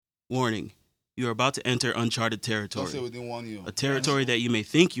Warning, you are about to enter uncharted territory. Don't say we didn't warn you. A territory that you may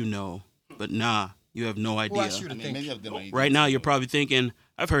think you know, but you have no idea. asked you to think? Many of them are Right now, you're probably thinking,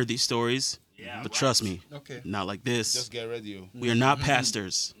 I've heard these stories, but trust me, Okay. not like this. Just get ready. We are not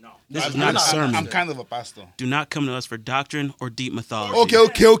pastors. This is I'm not a sermon. I'm kind of a pastor. Do not come to us for doctrine or deep mythology.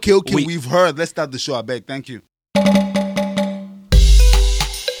 Okay. We- We've heard. Let's start the show. I beg. Thank you.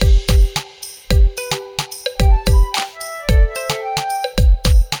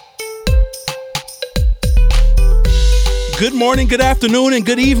 Good morning, good afternoon, and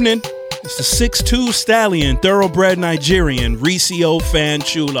good evening. It's the 6'2 stallion, thoroughbred Nigerian, Ricio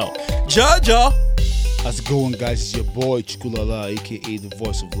Fanchulo. Jaja. How's it going, guys? It's your boy Chukulala, aka the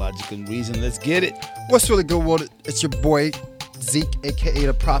voice of logic and reason. Let's get it. What's really good, world? It's your boy Zeke, aka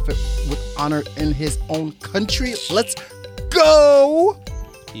the prophet with honor in his own country. Let's go.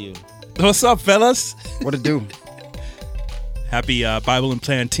 You. What's up, fellas? What it do? Happy Bible and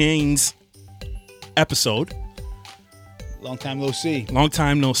Plantains episode. Long time no see. Long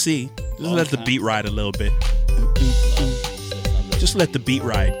time no see. Just Long let the time. beat ride a little bit. Just let the beat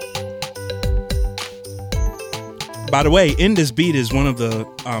ride. By the way, In This Beat is one of the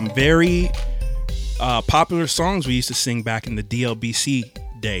very popular songs we used to sing back in the DLBC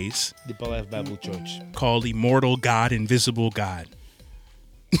days, Deeper Life Bible Church. called Immortal God, Invisible God.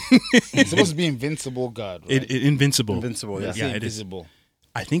 It's supposed to be Invincible God, right? Invincible. Invincible, yeah. Yeah, it is. Invisible.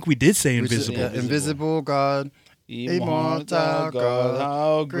 I think we did say invisible. Yeah, invisible God. Immortal God,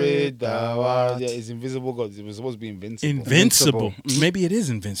 how great thou art. Yeah, it's invisible God. It was supposed to be invincible. Invincible. Maybe it is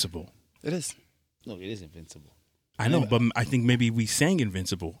invincible. It is. No, it is invincible. I know, but I think maybe we sang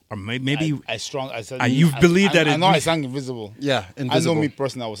invincible, or maybe I said you believe that I it- know I sang invisible. Yeah, I invisible. know me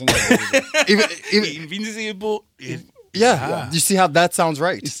personally. I was singing invisible. Even, invincible. yeah. You see how that sounds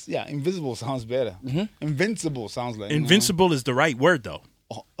right? Invisible sounds better. Invincible sounds like Invincible is the right word, though,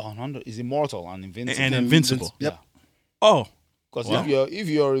 is immortal and invincible. and invincible. Yep. Oh, Because Wow. if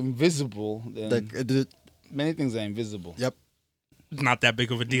you're invisible, then The- many things are invisible. yep. not that big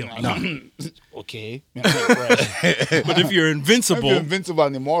of a deal. Okay. Right. But if you're If invincible, you're invincible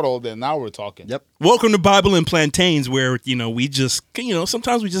and immortal, then now we're talking. Yep. welcome to Bible and Plantains, where we just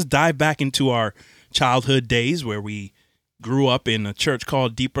sometimes we just dive back into our childhood days where we grew up in a church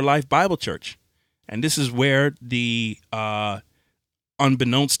called Deeper Life Bible Church, and this is where the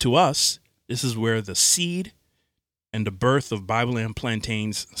unbeknownst to us, this is where the seed and the birth of Bible and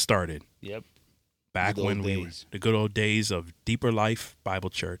Plantains started. Yep. Back Good old when we were days. the good old days of Deeper Life Bible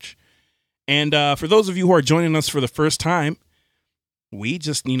Church. And for those of you who are joining us for the first time, we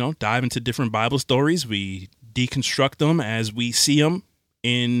just, dive into different Bible stories. We deconstruct them as we see them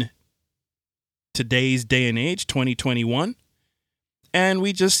in today's day and age, 2021. And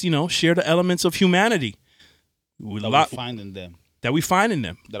we just, share the elements of humanity That we find in them. that we find in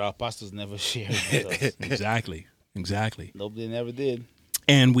them. That our pastors never shared with us. Exactly. Nope, they never did.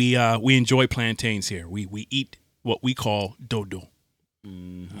 And we enjoy plantains here. We eat what we call dodo,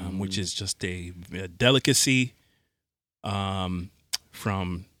 which is just a delicacy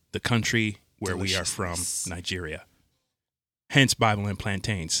from the country where we are from, Nigeria. Hence Bible and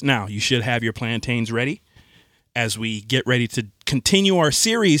Plantains. Now, you should have your plantains ready as we get ready to continue our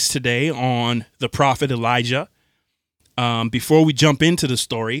series today on the prophet Elijah. Before we jump into the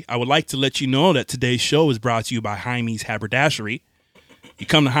story, I would like to let you know that today's show is brought to you by Jaime's Haberdashery. You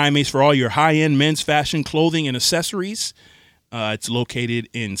come to Jaime's for all your high-end men's fashion clothing and accessories. It's located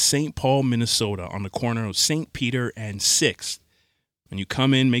in St. Paul, Minnesota, on the corner of St. Peter and 6th. When you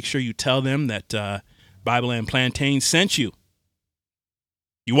come in, make sure you tell them that Bible and Plantains sent you.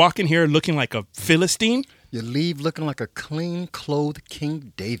 You walk in here looking like a Philistine. You leave looking like a clean-clothed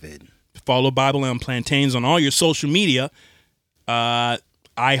King David. Follow Bible and Plantains on all your social media.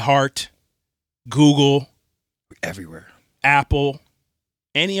 iHeart, Google, Everywhere. Apple,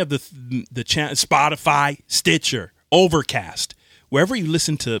 any of the Spotify, Stitcher, Overcast, wherever you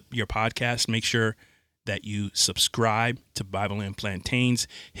listen to your podcast, make sure that you subscribe to Bible and Plantains,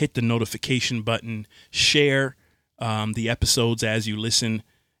 hit the notification button, share the episodes as you listen,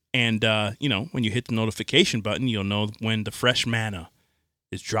 and when you hit the notification button, you'll know when the fresh manna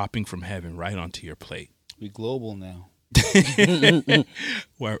is dropping from heaven right onto your plate. We're global now.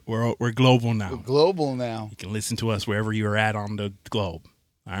 We're global now. We're global now. You can listen to us wherever you're at on the globe.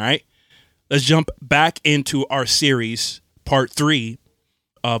 All right. Let's jump back into our series, part 3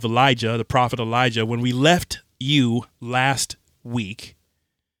 of Elijah, the prophet Elijah. When we left you last week,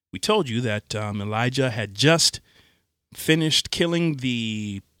 we told you that Elijah had just finished killing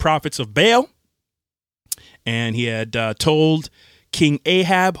the prophets of Baal, and he had told King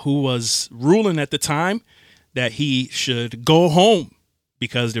Ahab, who was ruling at the time, that he should go home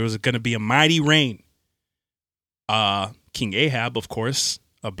because there was going to be a mighty rain. King Ahab, of course,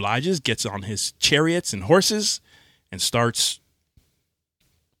 obliges, gets on his chariots and horses, and starts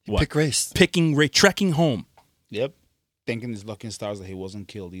trekking home. Yep. Thanking his lucky stars that he wasn't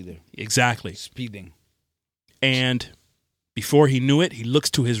killed either. Exactly. Speeding. And before he knew it, he looks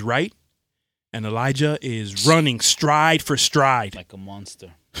to his right, and Elijah is running stride for stride. Like a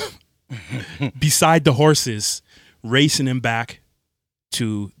monster. Beside the horses, racing him back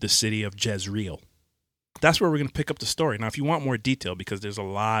to the city of Jezreel. That's where we're going to pick up the story. Now, if you want more detail, because there's a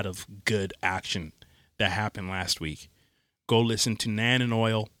lot of good action that happened last week, go listen to Nan and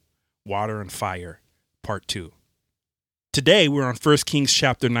Oil, Water and Fire, Part 2. Today, we're on 1 Kings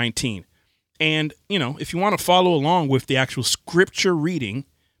chapter 19. And, if you want to follow along with the actual scripture reading,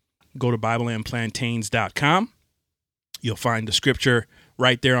 go to BibleandPlantains.com. You'll find the scripture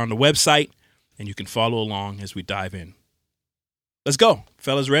right there on the website, and you can follow along as we dive in. Let's go.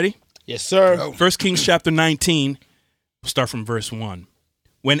 Fellas, ready? Yes, sir. 1 Kings chapter 19, we'll start from verse 1.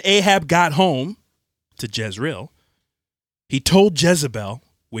 When Ahab got home to Jezreel, he told Jezebel,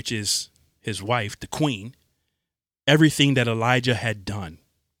 which is his wife, the queen, everything that Elijah had done,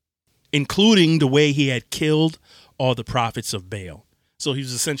 including the way he had killed all the prophets of Baal. So he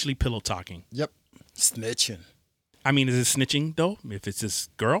was essentially pillow talking. Yep. Snitching. I mean, is it snitching, though, if it's this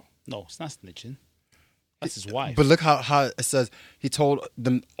girl? No, it's not snitching. That's his wife. But look how it says he told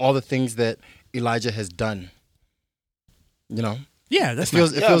them all the things that Elijah has done. Yeah, it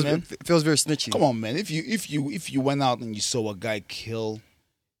feels very snitchy. Come on, man. If you went out and you saw a guy kill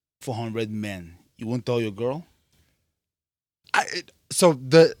 400 men, you wouldn't tell your girl?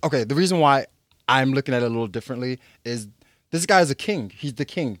 The reason why I'm looking at it a little differently is this guy is a king. He's the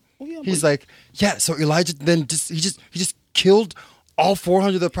king. Oh, yeah, He's like, yeah. So Elijah then he just killed all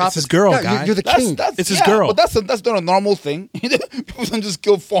 400 of the prophets. It's his girl, yeah, guy. You're the king. It's his girl. But that's not a normal thing. People don't just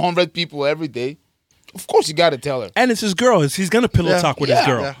kill 400 people every day. Of course, you got to tell her. And it's his girl. He's going to pillow talk with his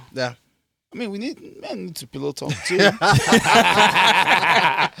girl. Yeah. I mean, men need to pillow talk too. The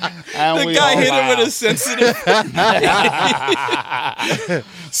guy hit him with a sensitive.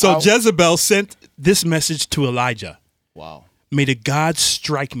 So Jezebel sent this message to Elijah. Wow. May the gods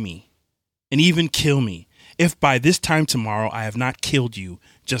strike me and even kill me if by this time tomorrow I have not killed you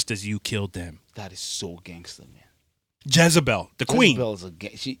just as you killed them. That is so gangster, man. Jezebel, the queen. Jezebel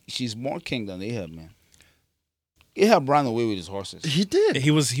is she's more king than Ahab, man. Ahab ran away with his horses. He did.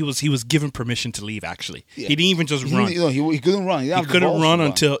 He was given permission to leave. Actually, Yeah. he didn't even just run. He couldn't run. He couldn't run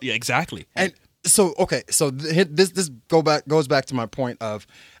until exactly. And so this goes back to my point of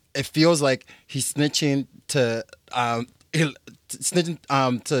it feels like he's snitching to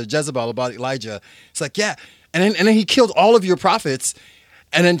Jezebel about Elijah. It's like, yeah, and then he killed all of your prophets,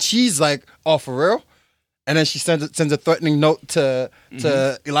 and then she's like, oh, for real? And then she sends a threatening note to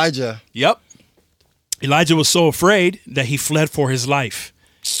Elijah. Yep. Elijah was so afraid that he fled for his life.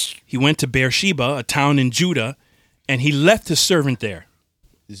 He went to Beersheba, a town in Judah, and he left his servant there.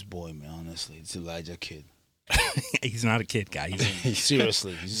 This boy, man, honestly, it's Elijah kid. He's not a kid, guy.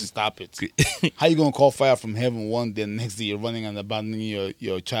 Seriously, just stop it. How you gonna call fire from heaven one day, and next day you're running and abandoning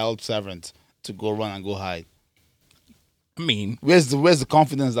your child servant to go run and go hide? I mean, where's the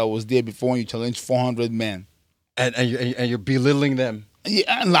confidence that was there before when you challenged 400 men? And you're belittling them.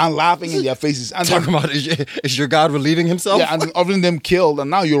 Yeah, and laughing in their faces. And talking about is your God relieving himself? Yeah, and offering them killed, and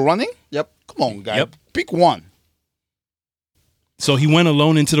now you're running? Yep. Come on, guy. Yep. Pick one. So he went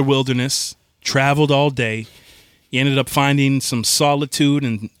alone into the wilderness, traveled all day. He ended up finding some solitude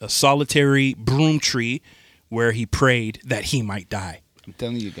and a solitary broom tree where he prayed that he might die. I'm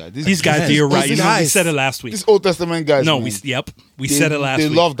telling you guys. These guys, you're right. We said it last week. These Old Testament guys, no, man, we said it last week.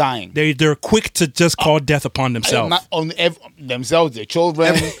 They love dying. They're quick to just call death upon themselves. Not on themselves, their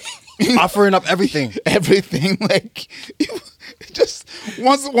children. Offering up everything. Everything. Like, just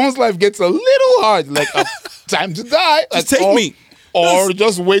once life gets a little hard, like, time to die. Just take me. Or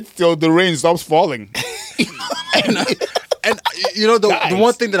just wait till the rain stops falling. And you know the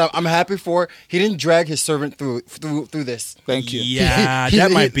one thing that I'm happy for, he didn't drag his servant through this. Thank you. Yeah,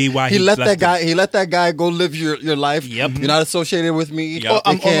 that might be why he let that guy. He let that guy go live your life. Yep. You're not associated with me. Yep.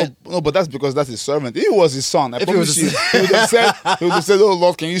 No, but that's because that's his servant. If it was his son, I promise you, he would have said, "Oh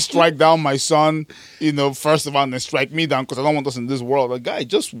Lord, can you strike down my son? First of all, and then strike me down because I don't want us in this world." Like, guy,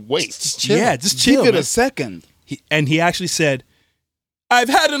 just wait. Just chill. Yeah, just chill. Give it a second. He actually said, "I've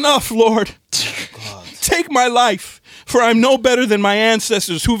had enough, Lord. God. Take my life, for I'm no better than my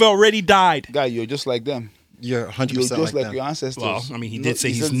ancestors who've already died." Guy, you're just like them. You're 100% You're just like them. your ancestors. Well, I mean, he did say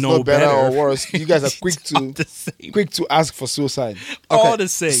He he's said no better better. or worse. You guys are quick quick to ask for suicide. All the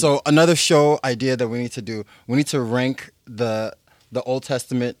same. So another show idea that we need to do. We need to rank the the Old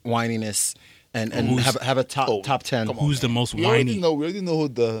Testament whininess and have a top 10. come on, Who's the man. most We already whiny? know. We already know who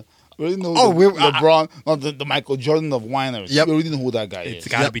the. We already know LeBron, not the Michael Jordan of whiners. Yep. We already know who that guy It's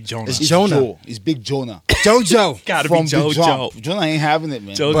is. got to be Jonah. It's It's Jonah. Joe. It's Big Jonah. JoJo. Got to be From the jump. JoJo. Jonah ain't having it,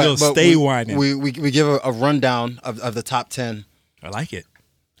 man. JoJo, stay whining. We give a rundown of the top 10. I like it.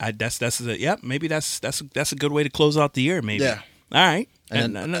 Maybe that's a good way to close out the year. Maybe. Yeah. All right.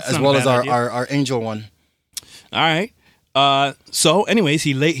 And that's as not a well as bad idea. our angel one. All right. So, anyways,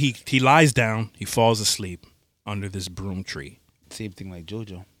 he lies down. He falls asleep under this broom tree. Same thing like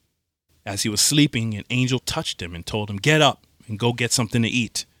JoJo. As he was sleeping, an angel touched him and told him, "Get up and go get something to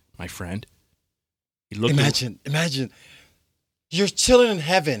eat, my friend." He looked. Imagine. You're chilling in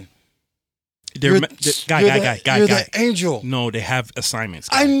heaven. Guy. You're the angel. No, they have assignments.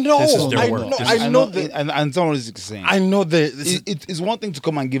 I guy. know. This is their I work. know. This I is- know that. And someone is saying. I know that. It's one thing to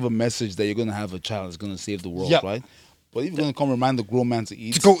come and give a message that you're going to have a child that's going to save the world, Yep. right? But if you're going to come remind the grown man to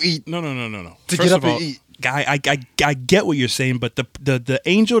eat, To go eat. No. To First get of up and all, eat. Guy, I get what you're saying, but the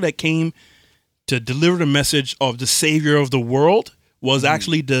angel that came to deliver the message of the Savior of the world was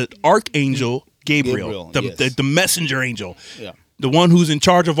actually the archangel Gabriel, Gabriel, yes. the messenger angel. Yeah. The one who's in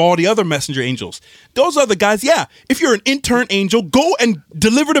charge of all the other messenger angels. Those other guys, yeah. If you're an intern angel, go and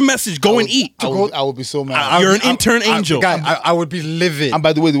deliver the message. Go and eat. I would be so mad. You're an intern angel. I would be livid. And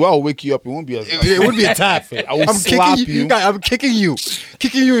by the way, the way I'll wake you up, it won't be as It would be a tap. I will slap you. I'm kicking you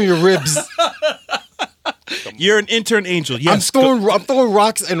in your ribs. You're an intern angel. Yes. I'm throwing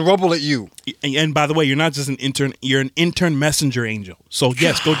rocks and rubble at you. And by the way, you're not just an intern. You're an intern messenger angel. So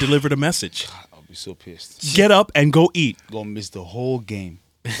yes, go deliver the message. I'll be so pissed. Get up and go eat. Gonna miss the whole game.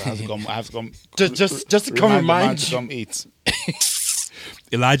 I have to come. Just to come remind the man remind to you. come eat.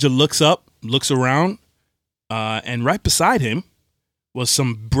 Elijah looks up, looks around, and right beside him was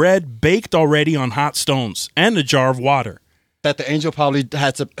some bread baked already on hot stones and a jar of water. That the angel probably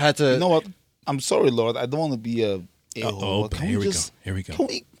had to. You know what? I'm sorry, Lord. I don't want to be a a-hole. Okay, here we go. Here we go. Can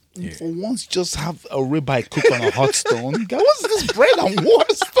we, for once, just have a ribeye cooked on a hot stone? God, what's this bread and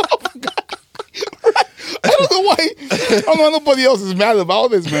water stuff? God? I don't know why. I don't know nobody else is mad about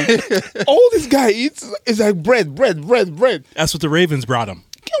this, man. All this guy eats is like bread. That's what the Ravens brought him.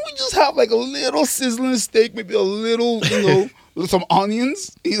 Can we just have like a little sizzling steak, maybe a little, some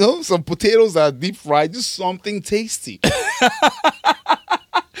onions, some potatoes that are deep fried, just something tasty.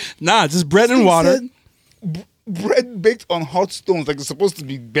 Nah, just bread and water. Said, bread baked on hot stones, like it's supposed to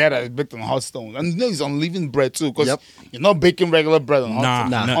be better baked on hot stones. And it's unleavened bread too, because Yep. you're not baking regular bread on hot Nah,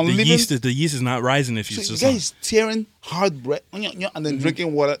 stones. the Unleavened- yeast is not rising if you So just. you guys tearing hard bread and then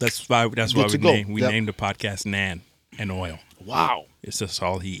drinking water. That's why Good we to go. named the podcast Nan and Oil. Wow. It's just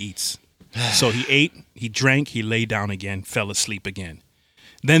all he eats. So he ate, he drank, he lay down again, fell asleep again.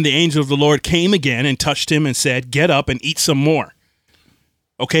 Then the angel of the Lord came again and touched him and said, "Get up and eat some more."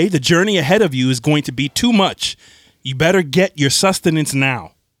 Okay, the journey ahead of you is going to be too much. You better get your sustenance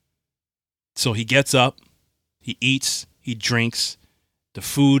now. So he gets up, he eats, he drinks. The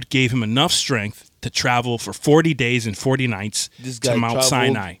food gave him enough strength to travel for 40 days and 40 nights This guy to Mount traveled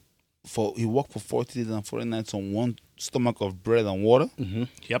Sinai. He walked for 40 days and 40 nights on one stomach of bread and water.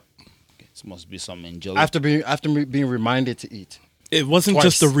 Yep. This must be some angelic. after being reminded to eat. It wasn't Twice.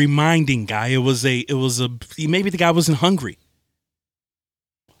 just a reminding guy. It was maybe the guy wasn't hungry.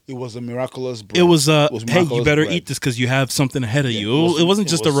 It was a miraculous bread. It was hey, you miraculous better bread. eat this because you have something ahead of Yeah, you. It wasn't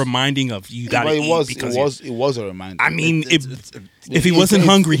just a was- reminding of you got to But eat it was a reminder. I mean, It's- if he it- wasn't it's-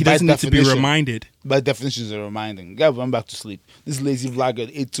 hungry, he by doesn't need to be definition. reminded. By definition, it's a reminding. Guy went back to sleep. This lazy vlogger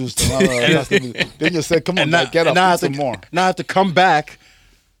ate two. Then you said, "Come on, now, get up, now I eat have some to, more." Now I have to come back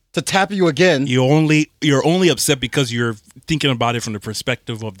to tap you again. You're only upset because you're thinking about it from the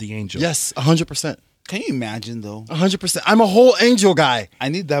perspective of the angel. Yes, 100%. Can you imagine though? 100%. I'm a whole angel guy. I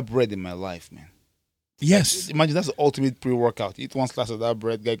need that bread in my life, man. Yes, Imagine that's the ultimate pre-workout. Eat one slice of that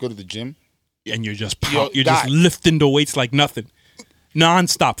bread, guy, go to the gym. and you're just Yo, you're just guy. lifting the weights like nothing,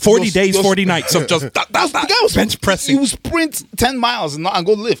 nonstop. 40 You're- days, you're- 40 nights of just The guy was bench pressing. He would sprint 10 miles and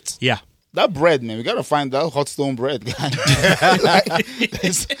go lift. Yeah. That bread, man, we gotta find that hot stone bread, guy. Like,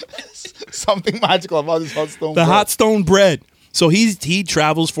 there's something magical about this hot stone The bread. hot stone bread. So he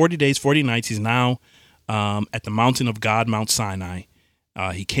travels 40 days, 40 nights. He's now at the mountain of God, Mount Sinai.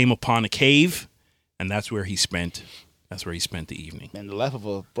 He came upon a cave, and that's where he spent the evening. Man, the life of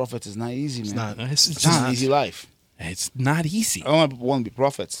a prophet is not easy, man. not. It's not an easy life. It's not easy. I don't want to be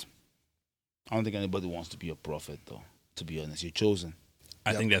prophets. I don't think anybody wants to be a prophet, though. To be honest, you're chosen,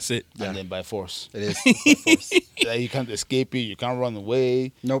 I think that's it. and then by force. It is. By force. Like, you can't escape it. You can't run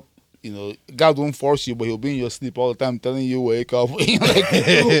away. Nope. God won't force you, but He'll be in your sleep all the time, telling you wake up. You're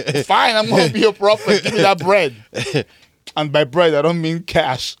like, fine, I'm gonna be a prophet. Give me that bread. And by bread, I don't mean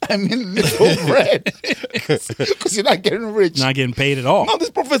cash. I mean little bread. Because you're not getting rich. Not getting paid at all. No, these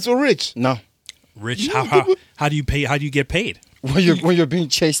prophets were rich. No. Rich? How do you pay? How do you get paid? When you're being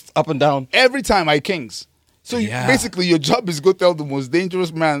chased up and down. Every time I kings. So basically, your job is go tell the most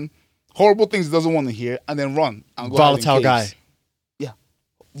dangerous man horrible things he doesn't want to hear and then run. And go Volatile hide in guy. caves. Yeah.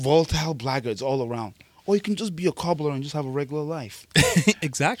 Volatile blackguards all around. Or you can just be a cobbler and just have a regular life.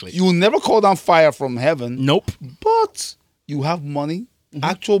 Exactly. You will never call down fire from heaven. Nope. But you have money,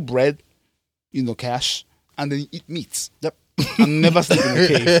 actual bread, cash, and then you eat meats. Yep. And never sleep in a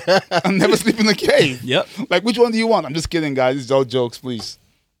cave. And never sleep in a cave. Yep. Like, which one do you want? I'm just kidding, guys. It's all jokes, please.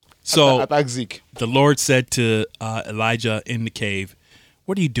 So Attack Zeke. the Lord said to Elijah in the cave,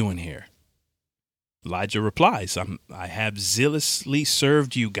 "What are you doing here?" Elijah replies, I have zealously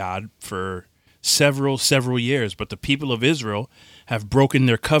served you, God, for several years, but the people of Israel have broken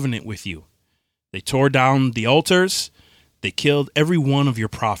their covenant with you. They tore down the altars. They killed every one of your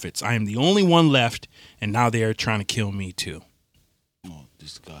prophets. I am the only one left, and now they are trying to kill me too. Oh,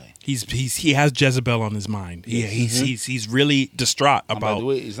 this guy. He has Jezebel on his mind. He's really distraught And about. by the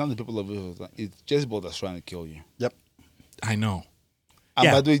way, it's not the people of Israel. It's Jezebel that's trying to kill you. Yep. I know. And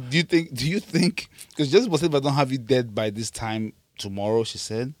Yeah. by the way, do you think because Jezebel said, if I don't have you dead by this time tomorrow, she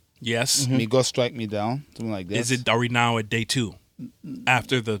said, Yes. may God strike me down, something like that. Are we now at day 2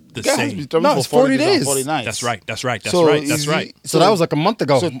 after the God has same? been determined No, for it's 40 days and days. 40 nights. That's right. That's right. That's So right. That's is right. he- So that was like a month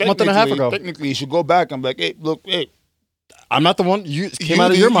ago, So month and a half ago. Technically, you should go back and be like, hey, look, hey, I'm not the one. You came You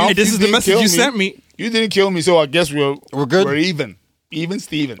out of your didn't- mouth. Hey, this You is the didn't message kill you me. sent me. you didn't kill me, so I guess we're good. We're even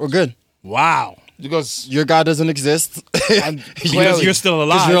Steven. We're good. Wow. Because Your God doesn't exist. and Because clearly, you're still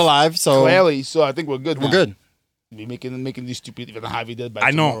alive. Because you're alive, so clearly, so I think we're good. we're now. good. Be making these stupid if you don't have you dead by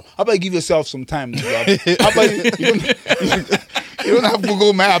I know. tomorrow. How about you give yourself some time? Rob? How about you don't have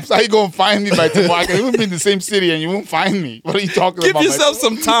Google Maps? How you gonna find me by tomorrow? I can even be in the same city and you won't find me. What are you talking Give about? yourself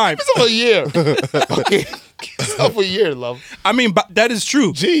some time. Give yourself a year. Okay, give yourself a year, love. I mean, but that is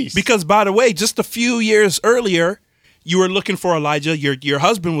true. Jeez. Because, by the way, just a few years earlier, you were looking for Elijah. Your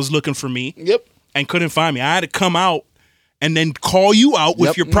husband was looking for me Yep. and couldn't find me. I had to come out and then call you out with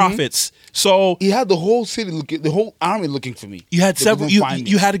Yep. your prophets. So He had the whole city looking, the whole army looking for me. you had They several. couldn't find me.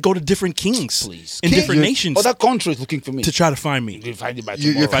 You had to go to different kings Please. in King- different nations Other countries looking for me. to try to find me. You find it by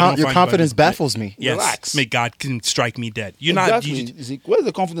Your, tomorrow. your, If I don't con- your find confidence anybody- baffles me. Yes, Relax. may God can strike me dead. You're Exactly. not. Zeke, where's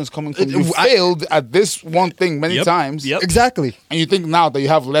the confidence coming from? You I- failed at this one thing many Yep. times. Yep. Exactly. And you think now that you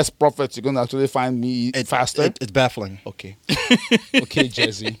have less prophets, you're going to actually find me faster? It's baffling. Okay. Okay,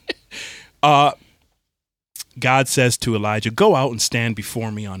 Jesse. God says to Elijah, "Go out and stand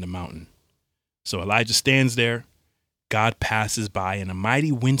before me on the mountain." So Elijah stands there. God passes by, and a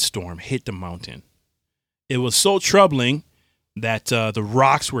mighty windstorm hit the mountain. It was so troubling that the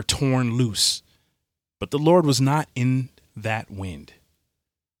rocks were torn loose. But the Lord was not in that wind.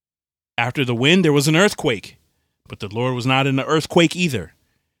 After the wind, there was an earthquake. But the Lord was not in the earthquake either.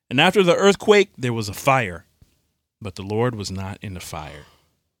 And after the earthquake, there was a fire. But the Lord was not in the fire.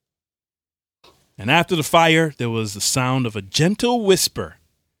 And after the fire, there was the sound of a gentle whisper.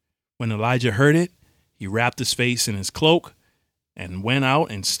 When Elijah heard it, he wrapped his face in his cloak and went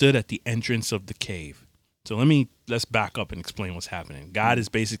out and stood at the entrance of the cave. So let's back up and explain what's happening. God has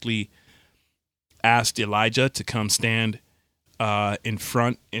basically asked Elijah to come stand in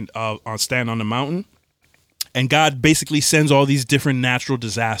front and stand on the mountain. And God basically sends all these different natural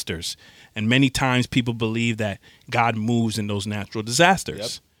disasters. And many times people believe that God moves in those natural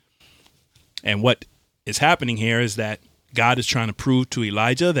disasters. Yep. And what is happening here is that God is trying to prove to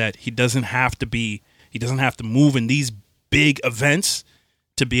Elijah that he doesn't have to move in these big events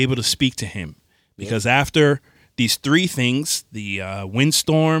to be able to speak to him. Because after these three things, the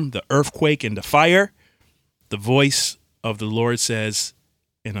windstorm, the earthquake, and the fire, the voice of the Lord says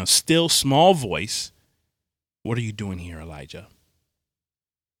in a still small voice, "What are you doing here, Elijah?"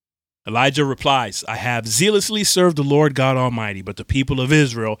 Elijah replies, "I have zealously served the Lord God Almighty, but the people of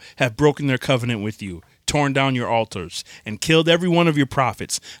Israel have broken their covenant with you, torn down your altars, and killed every one of your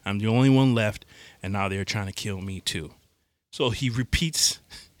prophets. I'm the only one left, and now they're trying to kill me too." So he repeats.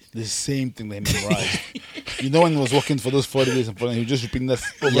 The same thing they memorized. You know, when he was working for those 40 days in front of him, he was just repeating that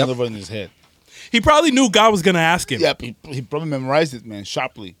over and over in his head. He probably knew God was going to ask him. Yep, he probably memorized it, man,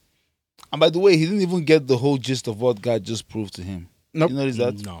 sharply. And by the way, he didn't even get the whole gist of what God just proved to him. Nope. You notice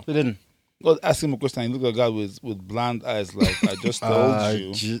that? No. They didn't. God asked him a question, and he looked at God with bland eyes like, I just told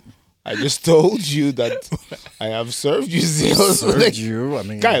you. Served I just told you that I have served you zealously. Like, you. I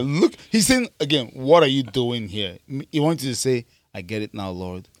mean, guy, look, he's saying, again, what are you doing here? He wanted to say, I get it now,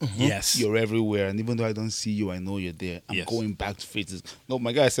 Lord. Yes. You're everywhere, and even though I don't see you, I know you're there. I'm Yes. going back to face this. No,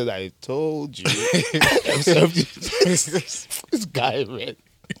 my guy said, I told you. I've served you. This guy, man.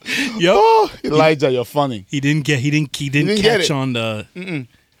 Yo. Oh, Elijah, you're funny. He didn't didn't get catch it. on the.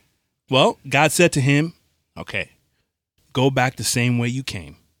 Well, God said to him, "Okay, go back the same way you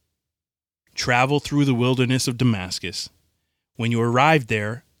came. Travel through the wilderness of Damascus. When you arrive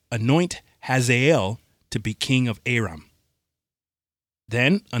there, anoint Hazael to be king of Aram.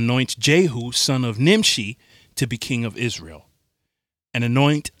 Then anoint Jehu, son of Nimshi, to be king of Israel, and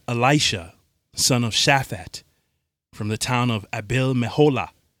anoint Elisha, son of Shaphat, from the town of Abel Meholah,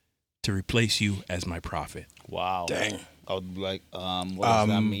 to replace you as my prophet." Wow. Dang. I would be like, what does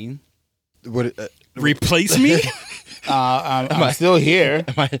that mean? What, Replace me? I'm still here,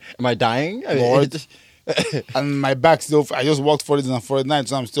 am I dying? I mean, Lord. and my back still. I just walked 40 days and 40 nights,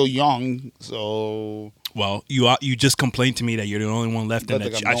 so I'm still young. So, Well, you just complained to me that you're the only one left and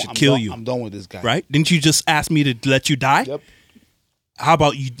But, that like, I should kill you, I'm done with this guy. right? Didn't you just ask me to let you die? Yep. How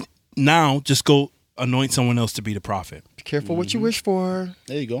about you now just go anoint someone else to be the prophet? Be careful what you wish for.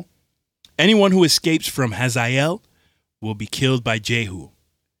 There you go. Anyone who escapes from Hazael will be killed by Jehu,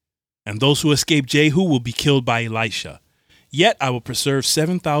 and those who escape Jehu will be killed by Elisha. Yet I will preserve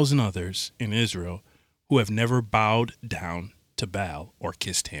 7,000 others in Israel who have never bowed down to Baal or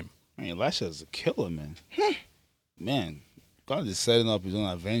kissed him. I mean, Elisha is a killer, man. Man, God is setting up his own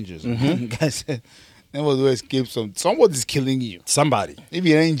Avengers. Man. Guy said, never do escape somebody's killing you. Somebody.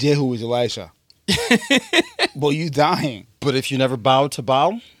 Maybe it ain't Jehu, it's Elisha. But you dying. But if you never bow to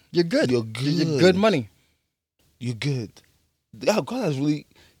Baal, you're good. You're You're good. good money. You're good. Yeah, God has really.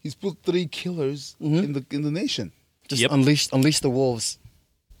 He's put 3 killers in the nation. Just Yep. unleash the wolves.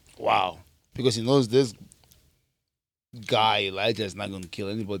 Wow. Because he knows this guy Elijah is not going to kill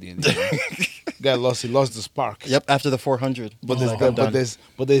anybody anymore. Guy lost the spark. Yep, after the 400. But He's like, I'm done. there's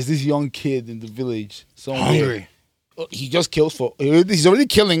this young kid in the village somewhere. Hungry. He just kills for. He's already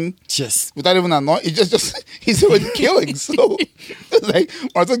killing Just without even annoying. He's already killing. So it's like,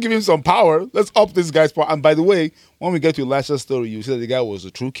 might as well give him some power. Let's up this guy's power. And by the way, when we get to Elisha's story, you see that the guy was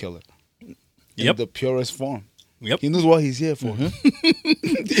a true killer. In Yep. the purest form. Yep. He knows what he's here for.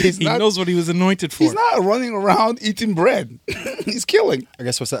 He knows what he was anointed for. He's not running around eating bread. He's killing. I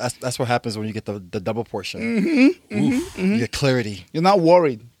guess that's what happens when you get the double portion. You get clarity. You're not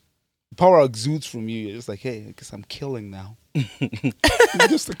worried. Power exudes from you. You're just like, hey, I guess I'm killing now. You're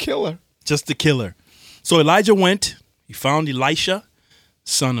just a killer. Just the killer. So Elijah went, he found Elisha,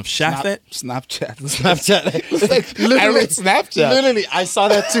 son of Shaphat. Snapchat. Snapchat. It's like, I read Snapchat. Literally, I saw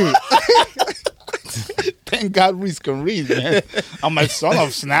that too. Thank God Reese can read, man. I'm my son of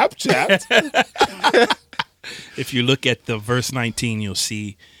Snapchat. If you look at the verse 19, you'll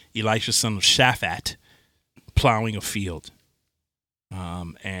see Elisha, son of Shaphat, plowing a field.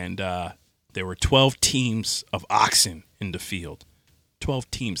 And there were 12 teams of oxen in the field.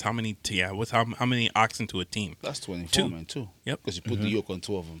 12 teams. How many? How many oxen to a team? That's 24, Two. man, too. Yep. Because you put the yoke on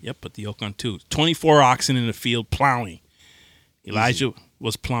 2 of them. Yep, put the yoke on 2. 24 oxen in the field plowing. Elijah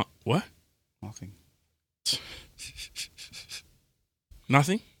was plowing. What? Nothing.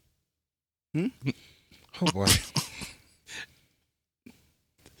 Nothing? Oh boy.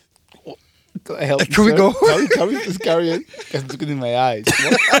 Can I help you, Can we sir? go? Can we just carry on? Because looking in my eyes.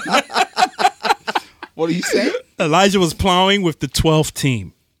 What are you saying? Elijah was plowing with the 12th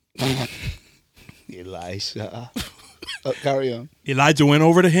team. Elisha. Carry on. Elijah went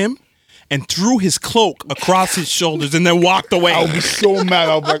over to him and threw his cloak across his shoulders and then walked away. I'll be so mad.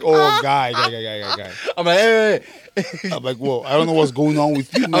 I'll be like, oh, guy. I'm like, hey. I'm like, whoa, I don't know what's going on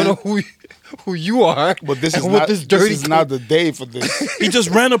with you, I man. don't know who you are. But this and is what not this dirty is not the day for this. He just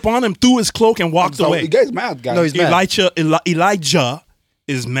ran up on him, threw his cloak, and walked So, away. you guys mad, guys. No, he's mad. Elijah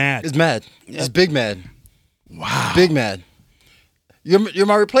is mad. He's mad. He's big mad. Wow. Big mad. You're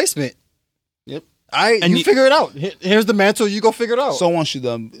my replacement. Yep. You figure it out. Here's the mantle. You go figure it out. Someone should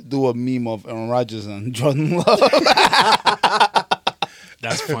do a meme of Aaron Rodgers and Jordan Love.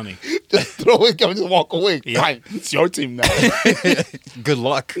 That's funny. Just throw it, come just walk away. Yeah. Fine, it's your team now. Good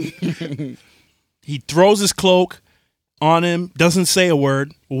luck. He throws his cloak on him, doesn't say a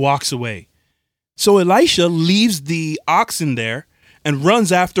word, walks away. So Elisha leaves the oxen there and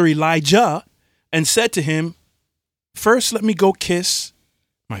runs after Elijah and said to him, "First, let me go kiss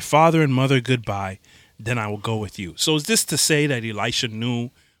my father and mother goodbye, then I will go with you." So is this to say that Elisha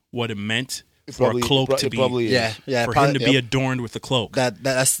knew what it meant for a cloak to be, Yeah. for probably- him to be adorned with a cloak?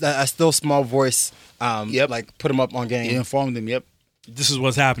 That's still small voice. Yep. Like put him up on game. He informed him, yep. This is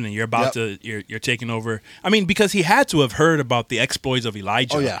what's happening. You're about to, you're taking over. I mean, because he had to have heard about the exploits of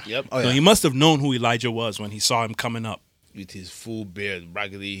Elijah. Oh yeah. Yep. Oh So yeah. he must have known who Elijah was when he saw him coming up. with his full beard,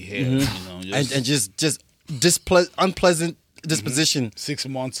 raggedy hair, you know, and just unpleasant disposition. 6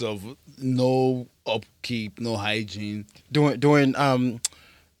 months of no upkeep, no hygiene. Doing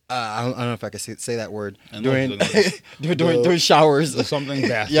I don't know if I can say that word. I know Doing showers. Or something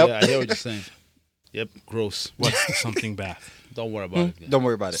bath. Yep. Yeah, I hear what you're saying. Yep, gross. What's the something bath? Don't worry about it. Don't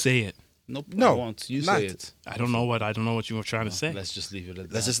worry about it. Say it. Nope. No, I won't. You not. say it. I don't know what you were trying to say. Let's just leave it at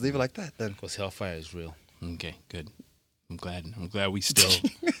that. Let's just leave it like that then. Because hellfire is real. Okay, good. I'm glad we still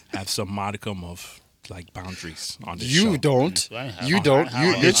have some modicum of like boundaries on this show. You don't. You On don't.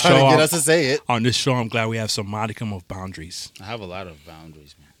 You're this trying show, to get us to say it. On this show, I'm glad we have some modicum of boundaries. I have a lot of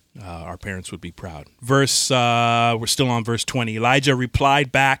boundaries, man. Our parents would be proud. We're still on verse 20. Elijah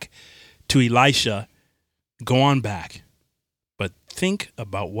replied back to Elisha, "Go on back, but think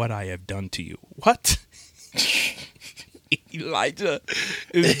about what I have done to you." What? Elijah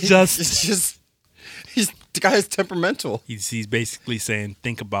is The guy is temperamental. He's basically saying,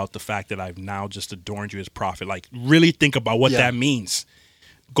 think about the fact that I've now just adorned you as prophet. Like, really think about what that means.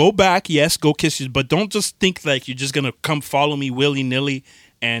 Go back, yes, go kiss you, but don't just think like you're just gonna come follow me willy-nilly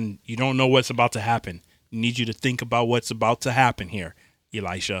and you don't know what's about to happen. I need you to think about what's about to happen here,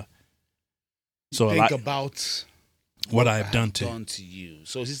 Elisha. So Think about what I have done to you.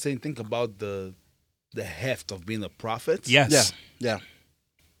 So he's saying, think about the heft of being a prophet. Yes. Yeah.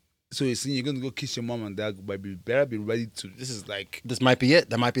 So he's saying you're gonna go kiss your mom and dad, but you better be ready to. This is like, This might be it.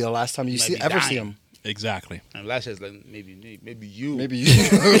 That might be the last time you Might be ever see dying. him. Exactly. and Elisha's like, maybe you, Maybe you. maybe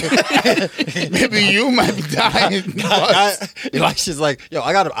you might be dying. but- Elisha's like, yo,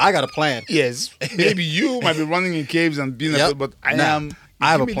 I got a plan. yes, maybe you might be running in caves and being Yep. but I Nah, am.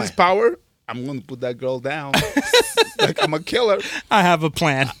 I have give a me plan. this power. I'm gonna put that girl down. Like I'm a killer. I have a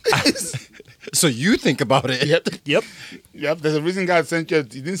plan. So you think about it. Yep. Yep. There's a reason God sent you.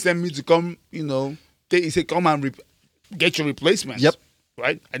 He didn't send me to come, he said, come and get your replacement. Yep.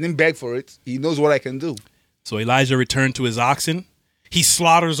 Right? I didn't beg for it. He knows what I can do. So Elijah returned to his oxen. He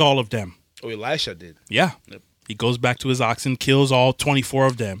slaughters all of them. Oh, Elisha did. Yeah. Yep. He goes back to his oxen, kills all 24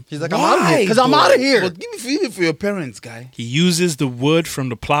 of them. He's like, I'm out of here. Because I'm out of here. But give me for your parents, guy. He uses the wood from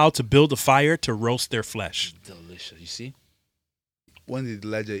the plow to build a fire to roast their flesh. Delicious. You see? When did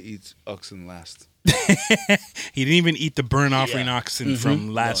Elijah eat oxen last? He didn't even eat the burnt offering Yeah. oxen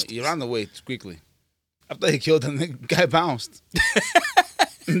from last. No, he ran away quickly. After he killed them, the guy bounced.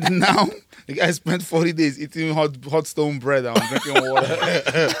 Now, the guy spent 40 days eating hot stone bread and drinking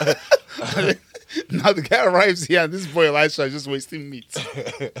water. Now the guy arrives here and this boy Elisha is just wasting meat.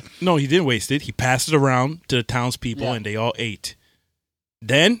 No, he didn't waste it. He passed it around to the townspeople and they all ate.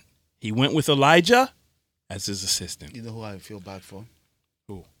 Then he went with Elijah as his assistant. You know who I feel bad for?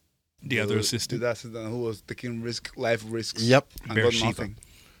 Who? The other assistant. The assistant who was taking life risks. Yep. And got Beersheba. nothing.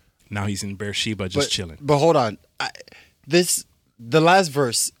 Now he's in Beersheba just chilling. But hold on. The last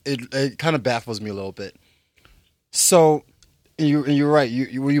verse, it kind of baffles me a little bit. So, and you're right.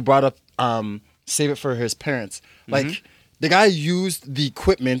 When you brought up save it for his parents. Like the guy used the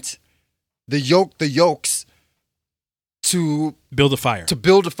equipment, the yokes to Build a fire.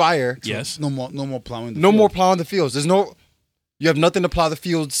 build a fire. Yes. No more plowing. No more plowing the fields. You have nothing to plow the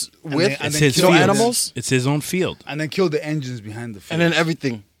fields with. and It's then his kill no field. animals. It's his own field. And then kill the engines behind the field. And then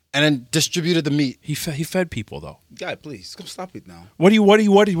everything. And then distributed the meat. He fed people though. Guy, please, come stop it now. What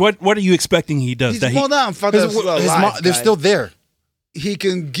are you expecting he does? His That mother and father are still alive, They're guy. still there. He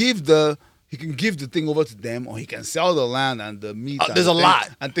can give the thing over to them, or he can sell the land and the meat. and there's the a thing lot.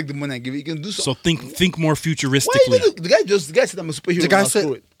 and take the money and give it. He can do So so. think more Why futuristically. the guy said I'm a superhero. The guy Now said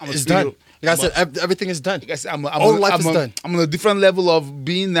screw it. I'm a it's superhero. done. The guy said everything is done. The guy said All life is done. I'm on a different level of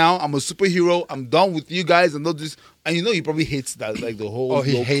being now. I'm a superhero. I'm done with you guys and not this. And he probably hates that, like the whole. Oh,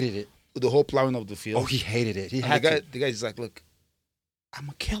 he hated it. the whole plowing of the field. Oh, he hated it. He And had the guy's just like, look, I'm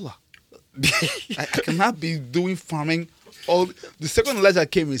a killer. I cannot be doing farming. The second Elijah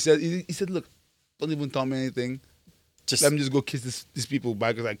came, he said, look, don't even tell me anything. Just Let me just go kiss these people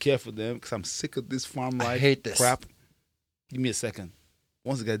back because I care for them because I'm sick of this farm life. I hate this crap. Give me a second.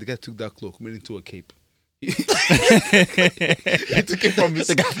 Once the guy took that cloak, made it into a cape. He took it from his.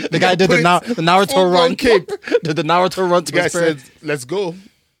 The guy did the Naruto full-blown run. cape. Did the Naruto run to The guy his parents. said, let's go.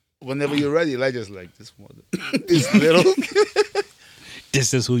 Whenever you're ready, Elijah's like, this mother, this little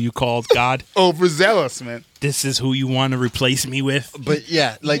This is who you called God. overzealous, man. This is who you want to replace me with. But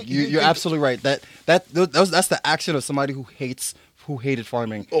yeah, like you're absolutely right. That's the action of somebody who hated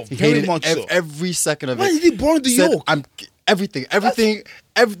farming. Oh, he very hated much so. every second of Why it. did he burn the Said, yoke? I'm everything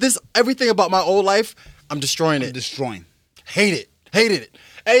about my old life. I'm destroying it. Destroying. Hated it.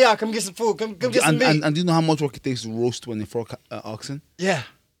 Hey, y'all, come get some food. Come get some meat. And do you know how much work it takes to roast 24 oxen? Yeah,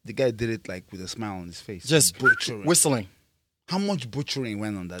 The guy did it like with a smile on his face. just butchering. whistling. How much butchering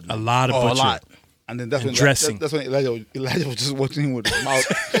went on that A night? lot of Oh, a butcher. lot. And then that's And when dressing. That's when Elijah was just watching him with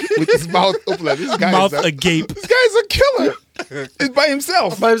his mouth open like this guy. Mouth is agape. This guy's a killer. He's by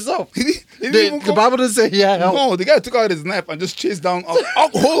himself. By himself. He didn't The, even the come- Bible doesn't say he had help. No, the guy took out his knife and just chased down a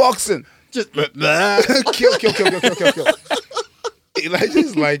whole oxen. Just kill. Elijah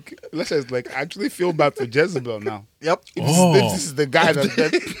is like, I actually feel bad for Jezebel now. Yep. Oh. If this is the guy that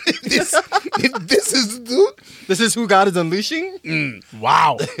if this is the dude. This is who God is unleashing?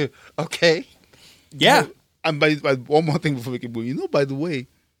 Wow. Okay. Yeah. And by one more thing before we keep going, by the way,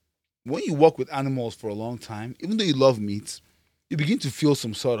 when you work with animals for a long time, even though you love meat, you begin to feel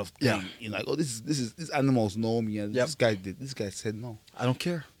some sort of thing. Yeah. You're like, these animals know me, and Yep. this guy did. This guy said no. I don't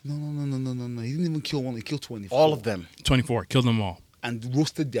care. No. He didn't even kill one. He killed 24. All of them. 24. Killed them all. And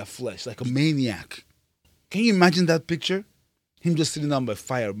roasted their flesh like a maniac. Can you imagine that picture? Him just sitting down by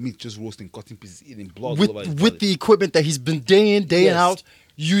fire, meat just roasting, cutting pieces, eating blood all over his With body. the equipment that he's been day in, day Yes. out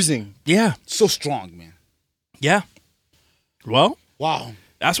using. Yeah. So strong, man. Yeah. Well, Wow.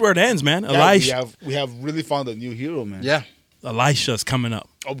 that's where it ends, man. Yeah, Elisha. we have really found a new hero, man. Yeah. Elisha's coming up.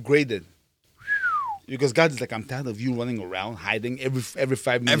 Upgraded. Because God is like, I'm tired of you running around, hiding. Every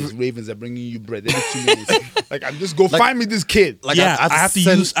 5 minutes, ravens are bringing you bread. Every 2 minutes. Like, I'm just go find me this kid. Like Yeah, I have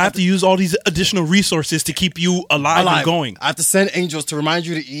to use all these additional resources to keep you alive and going. I have to send angels to remind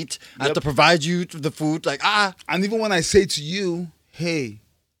you to eat. I have Yep. to provide you the food. Like, And even when I say to you, hey,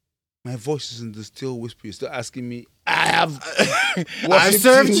 my voice is in the still whisper, you're still asking me, I have I've worshipped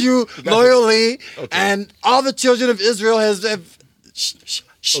served you loyally, Okay. and all the children of Israel have shh.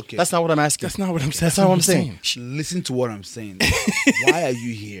 Okay. That's not what I'm asking. That's not what I'm saying. That's not what I'm saying. Listen to what I'm saying. Why are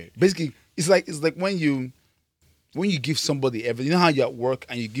you here? Basically, it's like when you give somebody everything. You know how you're at work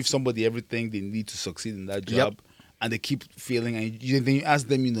and you give somebody everything they need to succeed in that job, and they keep failing, and then you ask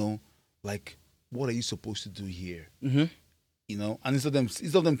them, like, what are you supposed to do here? Mm-hmm. And instead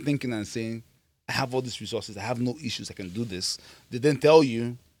of them thinking and saying, I have all these resources, I have no issues, I can do this. They then tell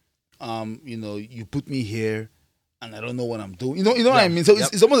you, you put me here, and I don't know what I'm doing. You know what I mean? So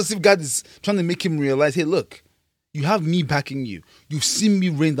it's almost as if God is trying to make him realize, hey, look, you have me backing you. You've seen me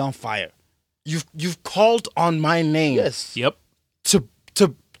rain down fire. You've called on my name. Yes. Yep.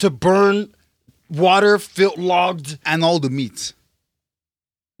 To burn water logged. And all the meat.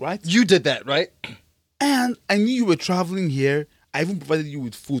 Right? You did that, right? And I knew you were traveling here. I even provided you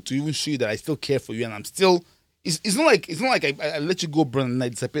with food to even show you that I still care for you, and I'm still. It's not like I let you go burn and I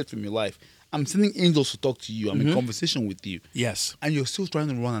disappeared from your life. I'm sending angels to talk to you. I'm in conversation with you, Yes. and you're still trying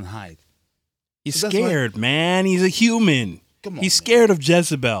to run and hide. He's So that's why- scared, man. He's a human. Come on, He's man. scared of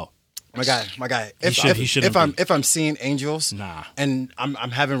Jezebel. My guy. He shouldn't be. If I'm seeing angels, Nah. and I'm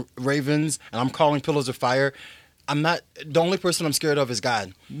having ravens, and I'm calling pillars of fire, I'm not the only person I'm scared of is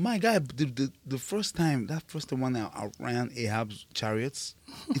God. My guy, the first time when I outran Ahab's chariots,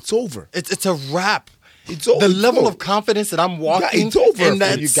 it's over. It's a wrap. It's over. The It's level over. of confidence that I'm walking it's over in for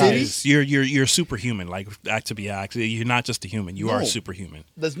that you city. guys. You're superhuman. Like, to be actually, you're not just a human. You are No. superhuman.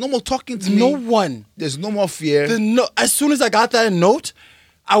 There's no more talking to me. No one. There's no more fear. As soon as I got that note,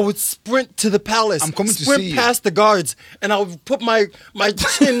 I would sprint to the palace. I'm coming to sprint see you. past the guards, and I would put my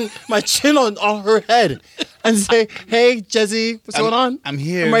chin on her head and say, "Hey, Jezzy, what's going on? I'm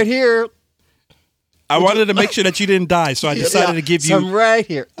here. I'm right here. I wanted to make sure that you didn't die, so I decided to give So I'm you. right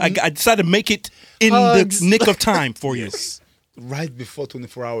here. I decided to make it in Hugs. the nick of time for you. Right before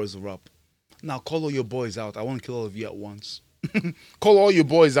 24 hours are up. Now call all your boys out. I want to kill all of you at once. Call all your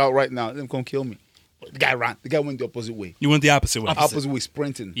boys out right now. Let them come kill me. The guy ran. The guy went the opposite way. You went the opposite way. Opposite way,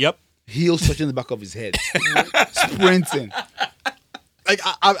 sprinting. Yep. Heels touching the back of his head. Sprinting. Like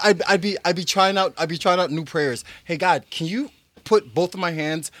I'd be trying out new prayers. Hey God, can you put both of my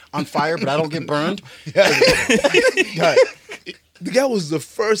hands on fire, but I don't get burned? Yeah. The guy was the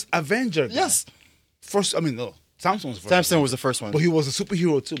first Avenger. Guy. Yes. No. Samson was the first. Samson was the first one. But he was a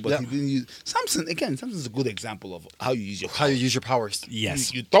superhero too. But Yeah. he didn't use Samson. Again, Samson's a good example of how you use your How you powers. use your powers.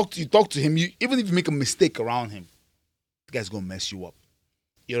 Yes. You talk to him. Even if you make a mistake around him, the guy's gonna mess you up.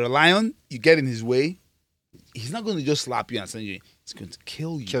 You're a lion. You get in his way. He's not going to just slap you and send you. He's going to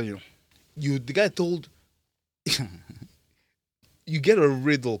kill you. Kill you. The guy told you get a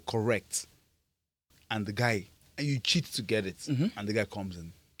riddle correct, and you cheat to get it, and the guy comes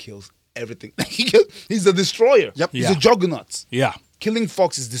and kills everything. He's a destroyer. Yep. He's Yeah. a juggernaut. Yeah. Killing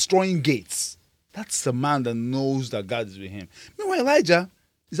foxes, destroying gates. That's the man that knows that God is with him. Meanwhile, Elijah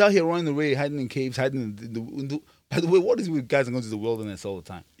is out here running away, hiding in caves, hiding in the. By the way, what is with guys that go to the wilderness all the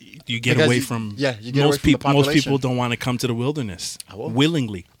time? You get Because away you- from. yeah, you get away from the Most population. people don't want to come to the wilderness I won't.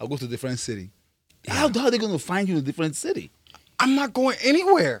 willingly. I'll go to a different city. How are they going to find you in a different city? I'm not going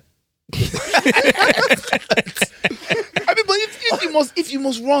anywhere. I mean, but if you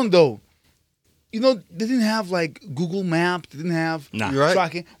must run though, they didn't have like Google Maps. They didn't have Nah. You're right.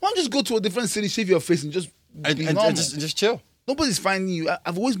 tracking. Why don't you just go to a different city, shave your face, and just and, be and normal? just chill. Nobody's finding you.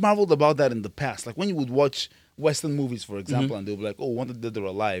 I've always marveled about that in the past. Like when you would watch Western movies, for example, and they'll be like, "Oh, wanted dead or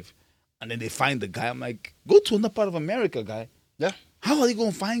alive," and then they find the guy. I'm like, "Go to another part of America, guy. Yeah. How are they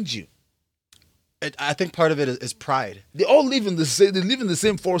going to find you?" I think part of it is pride. They all live in the same. They live in the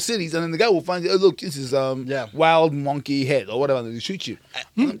same 4 cities, and then the guy will find you. Oh, look, this is wild monkey head or whatever. And they shoot you.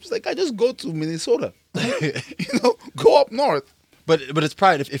 And I'm just like, I just go to Minnesota. Go up north. But it's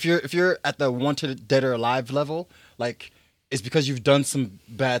pride. If you're at the wanted dead or alive level, like it's because you've done some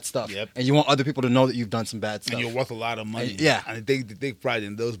bad stuff, Yep. and you want other people to know that you've done some bad stuff. And you're worth a lot of money. Yeah. And they take pride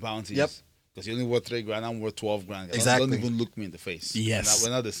in those bounties. Yep. Because you're only worth $3,000, I'm worth $12,000. Exactly. Don't even look me in the face. Yes.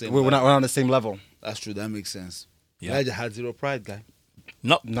 We're not the same. We're level. not on the same level. That's true. That makes sense. Yeah. Elijah had zero pride, guy.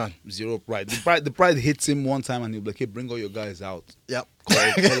 No. None. Zero pride. The pride hits him one time, and he'll be like, "Hey, bring all your guys out. Yep.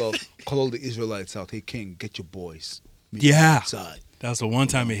 Call all the Israelites out. Hey, King, get your boys. Meet Yeah. outside. That was the one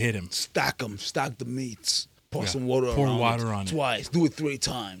time it hit him. Stack them. Stack the meats. Pour Yeah. some water Pour around water it. on it. Twice. Do it 3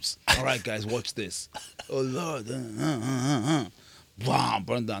 times. All right, guys, watch this. Oh, Lord. Bam,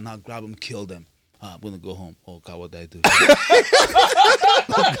 burn down. Now grab them, kill them. I'm going to go home. Oh, God, what did I do?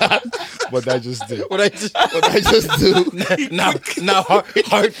 Oh, God, what did I just do? What I just What did I just do? now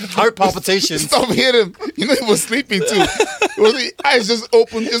heart palpitations. Stop hitting him. He was sleeping too. His eyes just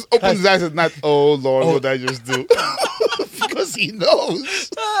open his eyes at night. Oh Lord, what did I just do? Because he knows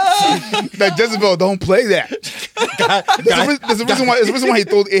that Jezebel don't play that. There's a reason why he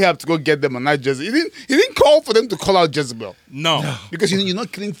told Ahab to go get them and not Jezebel. He didn't call for them to call out Jezebel. No. Because you're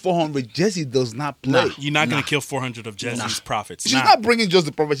not killing 400. Jesse does not play. You're not going to kill 400 of Jesse's prophets. She's not bringing just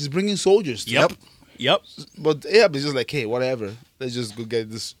the prophets. She's bringing soldiers. too. Yep. But Ahab is just like, hey, whatever. Let's just go get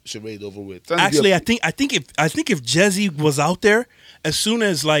this charade over with. Trying to be Actually, I think if Jesse was out there, as soon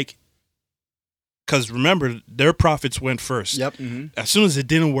as because remember their prophets went first. Yep. As soon as it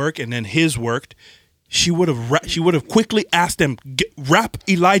didn't work, and then his worked, she would have quickly asked them, wrap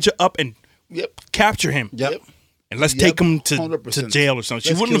Elijah up and capture him. Yep. And let's take him to 100%. jail or something. She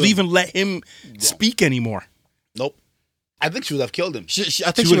Let's wouldn't have kill him. even let him speak anymore. Nope. I think she would have killed him.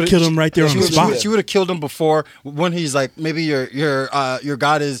 I think She would've killed him right there on the spot. She would have killed him before when he's like, maybe your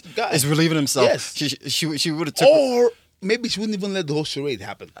God is relieving himself. Yes. She would have took. Or maybe she wouldn't even let the whole charade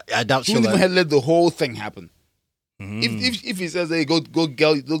happen. I doubt She she'll wouldn't let. even let the whole thing happen. If he says, hey, go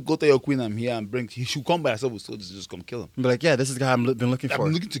tell your queen I'm here and bring, he should come by herself with soldiers to just come kill him. Be like, yeah, this is the guy I've been looking I've for.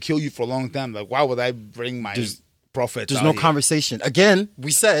 been looking to kill you for a long time. Like, why would I bring my prophet? There's out no here? conversation. Again,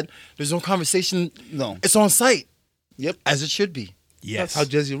 we said there's no conversation. No. It's on site. Yep. As it should be. Yes. That's how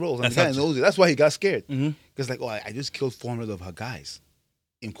Jesse rolls. And That's the guy how knows it. That's why he got scared. Because like, I just killed 400 of her guys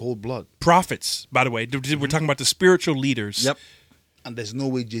in cold blood. Prophets, by the way. We're talking about the spiritual leaders. Yep. And there's no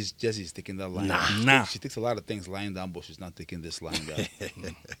way Jesse's taking that line. Nah. She takes a lot of things lying down, but she's not taking this line down.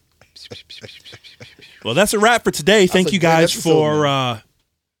 Well, that's a wrap for today. Thank a you great guys episode, for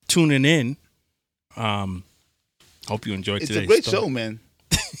tuning in. Hope you enjoyed It's today's a great story. show, man.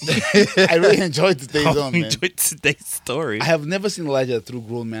 I really enjoyed today's Hope on, you man. enjoyed today's story. I have never seen Elijah through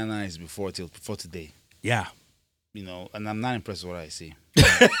grown man eyes before today. Yeah. And I'm not impressed with what I see.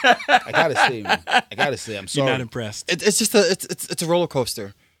 I gotta say, man. I'm sorry. You're not impressed. It's just it's a roller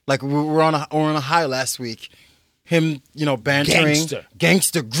coaster. Like we were on a high last week. Him, bantering,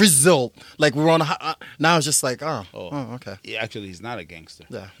 gangster, grizzled. Like we were on a high. Now it's just like, oh, okay. Yeah, actually, he's not a gangster.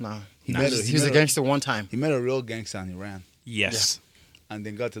 Yeah, no. He was a gangster one time. He met a real gangster and he ran. Yes. And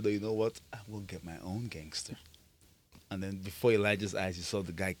then got to the, you know what? I will get my own gangster. And then before Elijah's eyes, he saw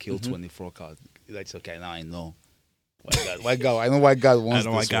the guy kill 24 cows. Elijah's okay, now I know. Why God? I know why God wants I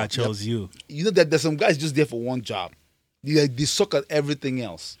know why this God one. chose you. You know that there's some guys just there for one job. They suck at everything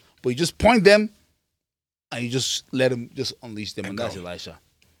else. But you just point them and you just let them just unleash them. And that's Elisha.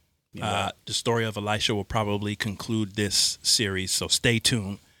 The story of Elisha will probably conclude this series, so stay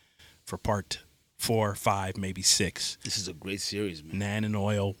tuned for part 4, 5, maybe 6. This is a great series, man. Man and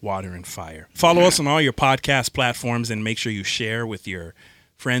Oil, Water and Fire. Follow us on all your podcast platforms and make sure you share with your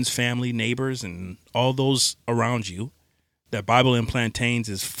friends, family, neighbors, and all those around you that Bible and Plantains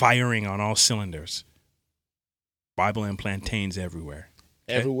is firing on all cylinders. Bible and Plantains everywhere.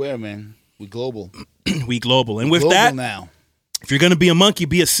 Okay? Everywhere, man. We global. We global. And with Global that, now. if you're going to be a monkey,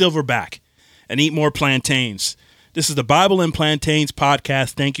 be a silverback and eat more plantains. This is the Bible and Plantains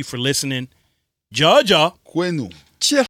podcast. Thank you for listening. Jaja. Quenu. Chill.